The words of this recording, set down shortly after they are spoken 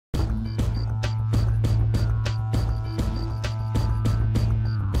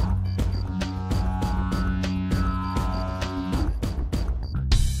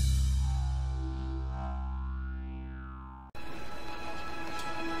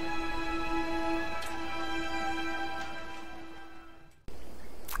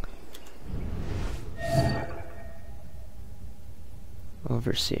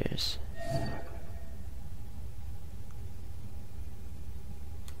overseers.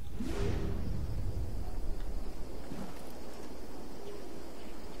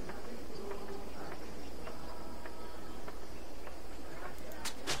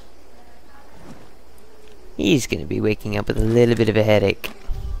 He's gonna be waking up with a little bit of a headache.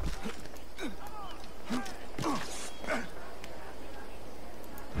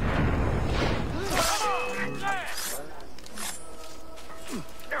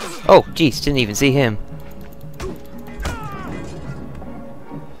 Oh, jeez, didn't even see him.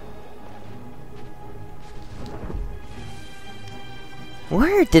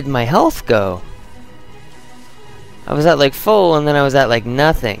 Where did my health go? I was at like full and then I was at like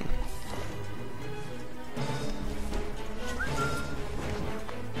nothing.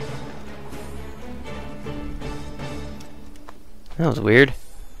 That was weird.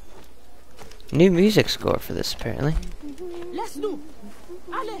 New music score for this, apparently.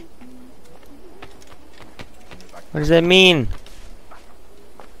 What does that mean?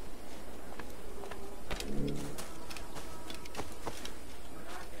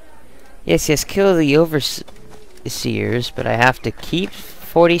 Yes, yes, kill the overseers, but I have to keep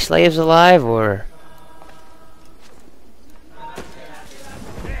 40 slaves alive, or...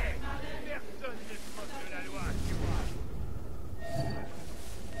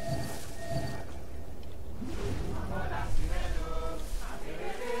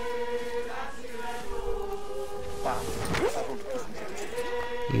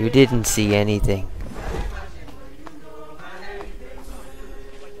 You didn't see anything.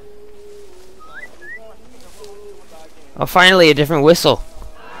 Oh, finally a different whistle.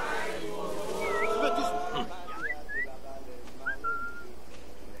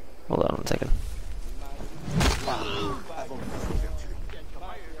 Hold on one second.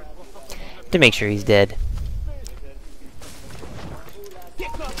 To make sure he's dead.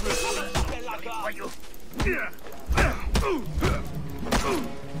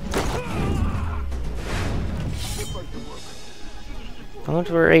 Don't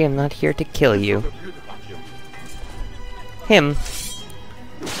worry, I'm not here to kill you. Him,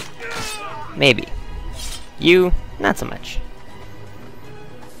 maybe. You, not so much.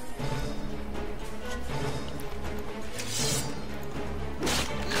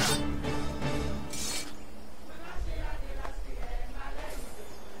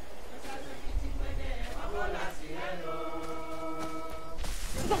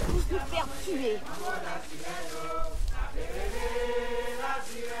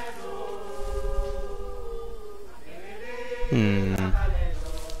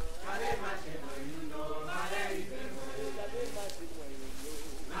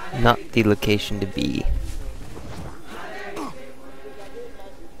 Not the location to be.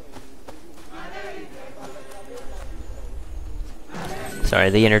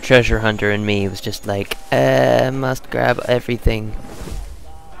 Sorry, the inner treasure hunter in me was just like, must grab everything.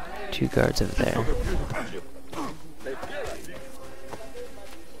 2 guards over there.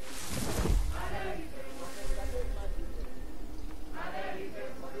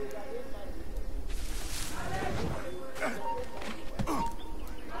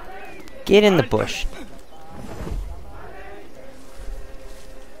 Get in the bush.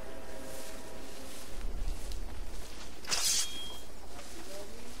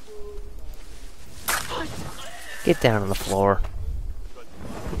 Get down on the floor.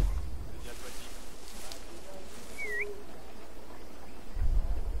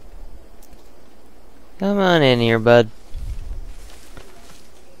 Come on in here, bud.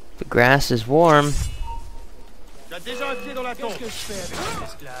 The grass is warm. I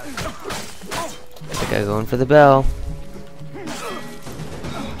think I'm going for the bell.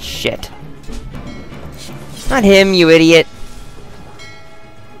 Shit. Not him, you idiot.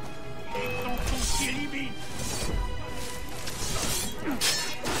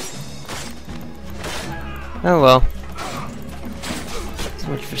 Oh well. So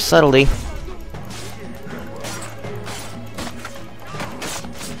much for subtlety.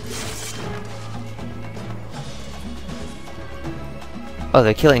 Oh,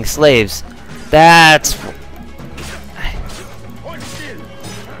 they're killing slaves. That's...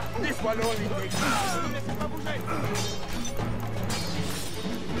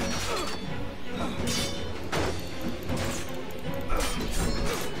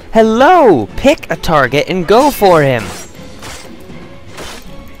 Hello! Pick a target and go for him!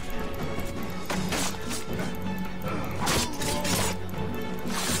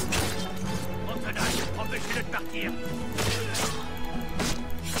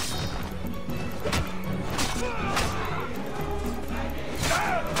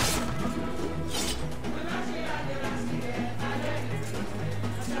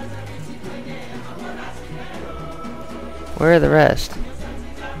 Where are the rest?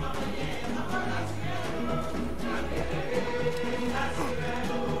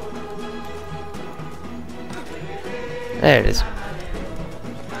 There it is.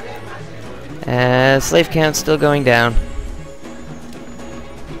 Slave count's still going down.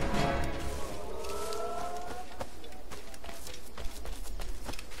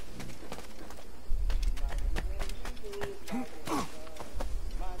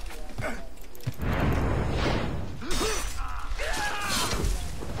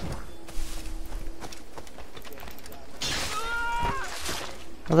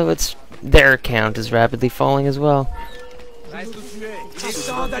 Although their count is rapidly falling as well.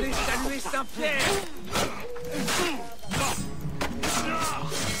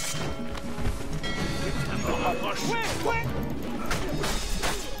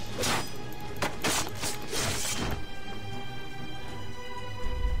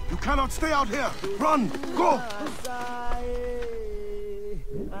 You cannot stay out here. Run! Go!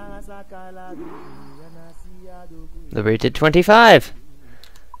 Liberated 25!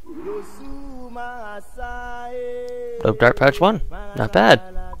 Rope dart pouch 1. Not bad.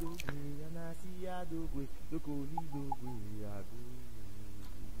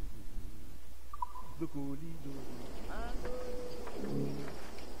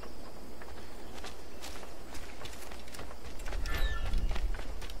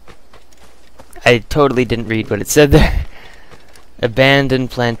 I totally didn't read what it said there. Abandoned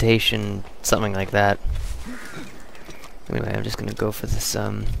plantation, something like that. Anyway, I'm just gonna go for this,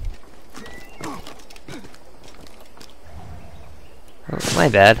 Oh, my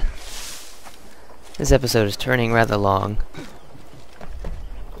bad. This episode is turning rather long.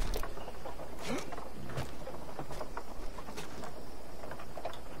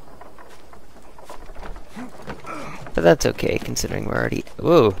 But that's okay, considering we're already...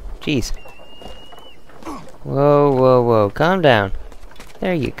 Whoa, jeez. Whoa, whoa, whoa, calm down.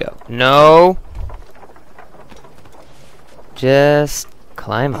 There you go. No! Just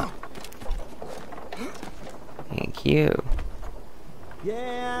climb up. Thank you.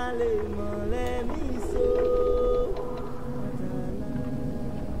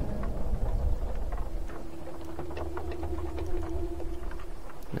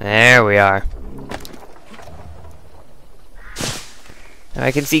 There we are. Now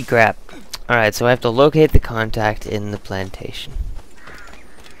I can see crap. Alright, so I have to locate the contact in the plantation.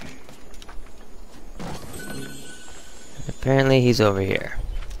 Apparently he's over here.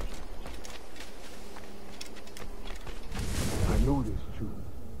 I know this too.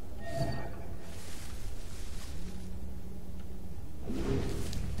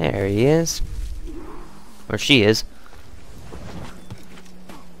 There he is. Or she is.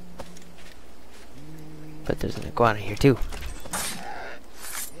 But there's an iguana here too.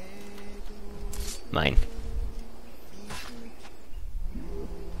 Mine.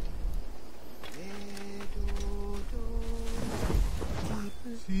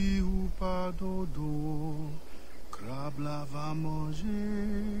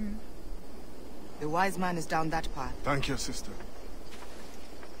 The wise man is down that path. Thank you, sister.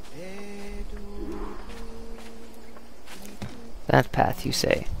 That path, you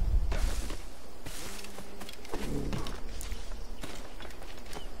say?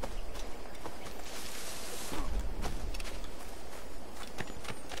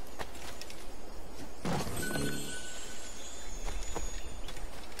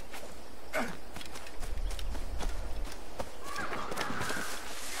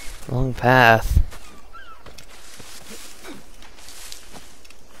 Long path.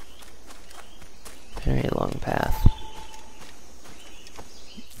 Very long path.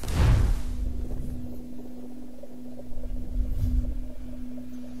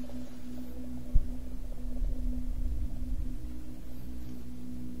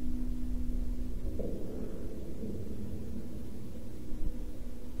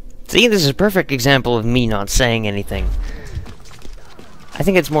 See, this is a perfect example of me not saying anything. I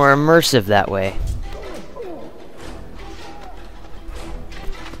think it's more immersive that way.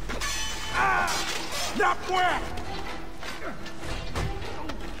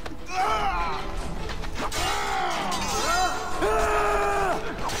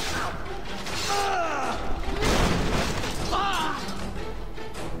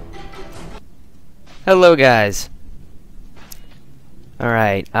 Hello, guys.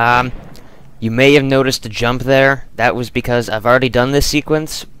 Alright, you may have noticed a jump there. That was because I've already done this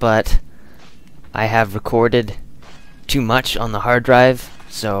sequence, but I have recorded too much on the hard drive,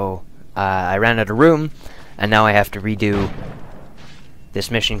 so I ran out of room, and now I have to redo this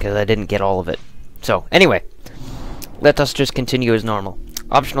mission because I didn't get all of it. So, anyway, let us just continue as normal.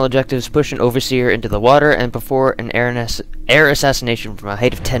 Optional objectives: push an overseer into the water and perform an air assassination from a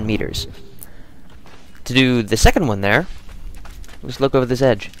height of 10 meters. To do the second one there, let's look over this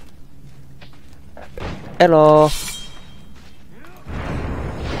edge. Hello.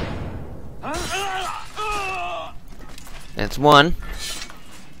 That's one.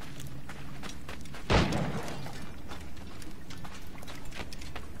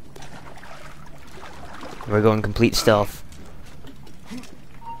 We're going complete stealth.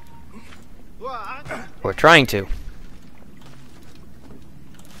 We're trying to.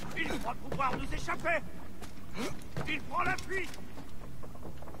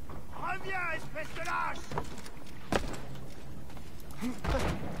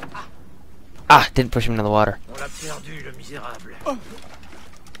 Ah, didn't push him into the water.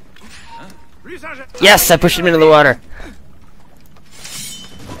 Yes, I pushed him into the water.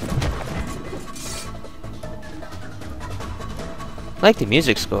 I like the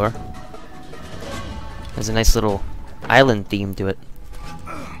music score. Has a nice little island theme to it.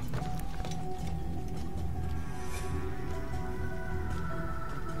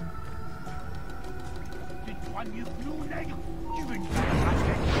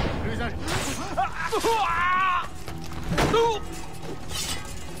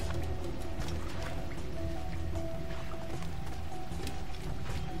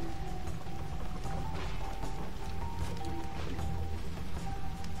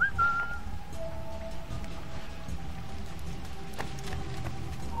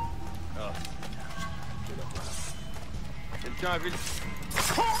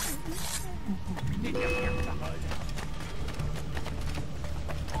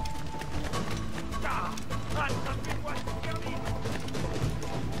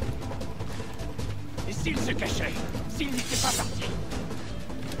 Et s'il se cachait, s'il n'était pas parti.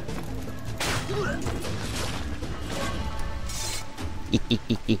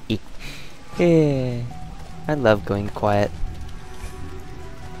 Yeah, I love going quiet.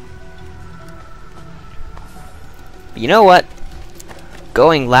 But you know what?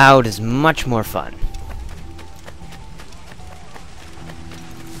 Going loud is much more fun.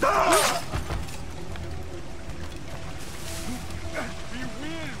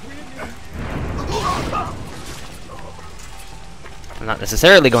 I'm not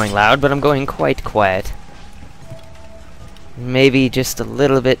necessarily going loud, but I'm going quite quiet. Maybe just a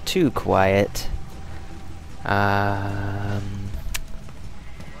little bit too quiet.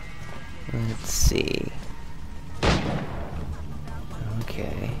 Let's see.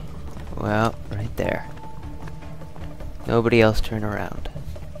 Okay. Well, right there. Nobody else turn around.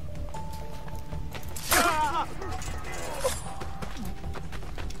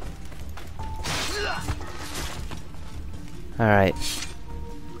 Alright.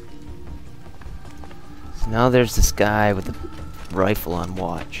 So now there's this guy with a rifle on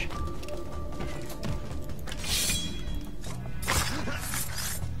watch.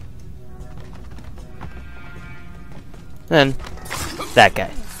 Then, that guy.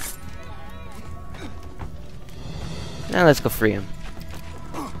 Now let's go free him.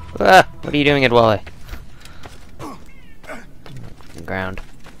 Ah, what are you doing, Edwally? Ground.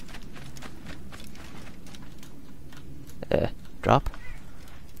 Drop?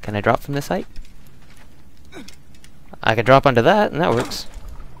 Can I drop from this height? I can drop onto that, and that works.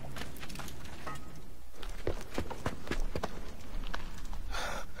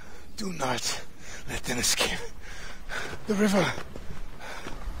 Do not let them escape. The river.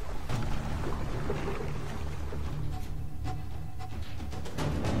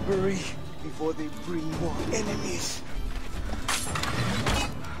 Hurry before they bring more enemies.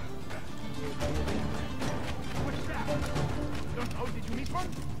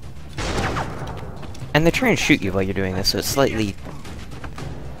 And they try and shoot you while you're doing this, so it's slightly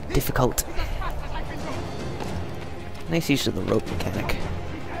difficult. Nice use of the rope mechanic.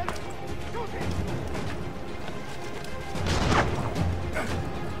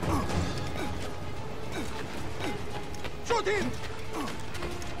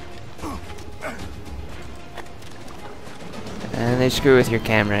 And they screw with your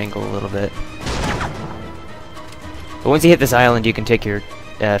camera angle a little bit. But once you hit this island, you can take your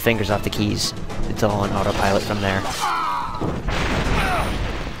fingers off the keys. It's all on autopilot from there.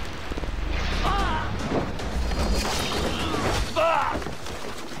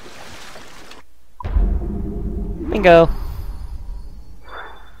 Bingo!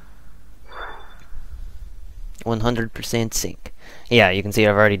 100% sync. Yeah, you can see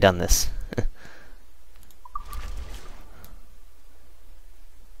I've already done this.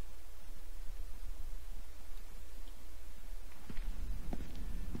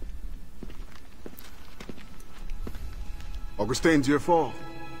 Augustin, Dieu fort.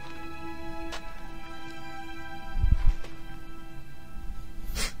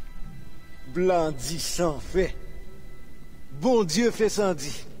 Blanc dit sans fait. Bon Dieu fait sans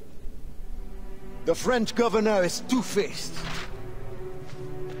dit. The French governor is two-faced.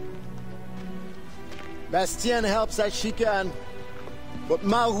 Bastien helps as she can, but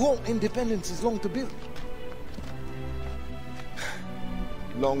Maroons independence is long to build.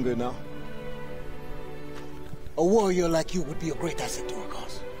 Longer now. A warrior like you would be a great asset to our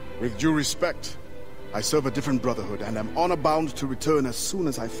cause. With due respect, I serve a different brotherhood, and am honor-bound to return as soon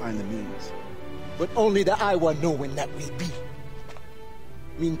as I find the means. But only the Iowa know when that will be.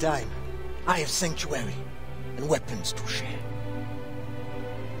 Meantime, I have sanctuary and weapons to share.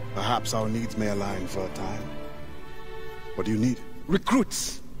 Perhaps our needs may align for a time. What do you need?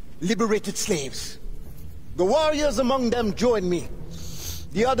 Recruits, liberated slaves. The warriors among them join me.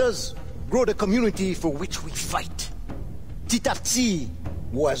 The others grow the community for which we fight. Petit à petit,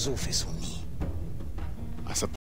 oiseau fait son nid. I suppose